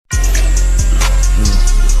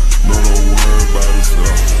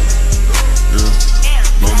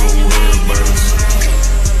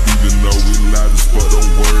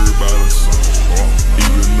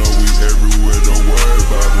everywhere, don't worry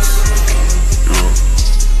about us. Yeah.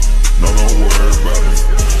 No, don't worry about it.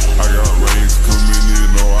 I got rings coming in,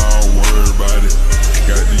 no, I don't worry about it.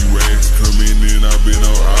 Got these racks coming in, I been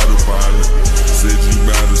on autopilot. Said you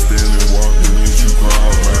bout to stand and walk, and then you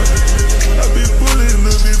crawl about it. I been pulling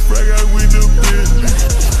up this frag out with the pen.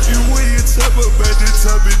 And when you top up at the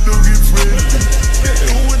top, it don't get friendly.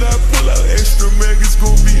 And when I pull out extra mag, it's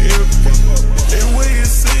gon' be empty. And when you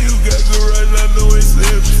say you got garage, I know it's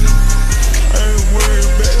empty. I ain't worried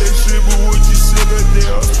about that shit, but what you said right there,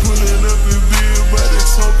 I was pulling up and being by that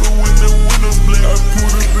talker with the windows black. I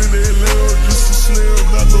pulled up in that lounge just to slam,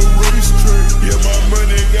 not no racetrack. Yeah, my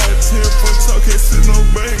money got 10 for talking, sit no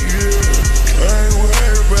bank, yeah. I ain't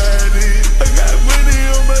worried about it. I got money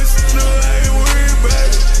on my shit, no, I ain't worried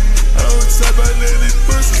about it. I don't type out none of these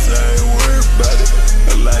pussies, I ain't worried about it.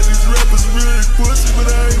 A lot of these rappers really pussy,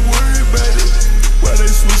 but I ain't worried about it. Why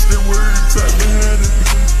they switch their word type behind it?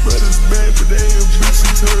 Brothers bad, but they ain't bitch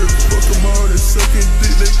and turd. Fuck them all, they sucking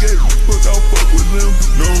dick, they get fuck, I'll fuck with them.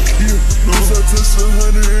 No, yeah, no. Since I touched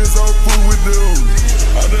 100 years, I'll fuck with them.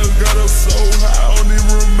 I done got up so high, I don't even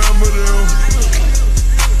remember them.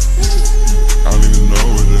 I don't even know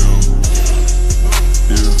them.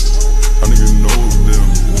 Yeah, I don't even know them.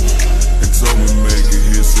 They told me make it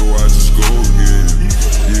here, so I just go again.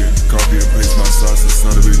 Yeah, copy and paste my sauce, it's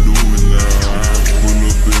not a big doing now. Pull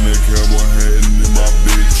up in that cowboy hat and in my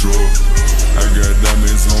big truck. I got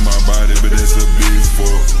diamonds on my body, but that's a big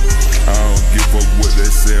fuck. I don't give a fuck what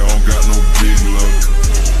they say, I don't got no big luck.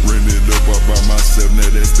 Rent it up all by myself, now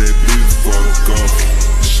that's that big fuck up.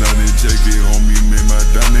 Shiny jacket on me, made my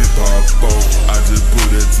diamond pop off. I just put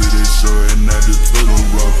it to the show and now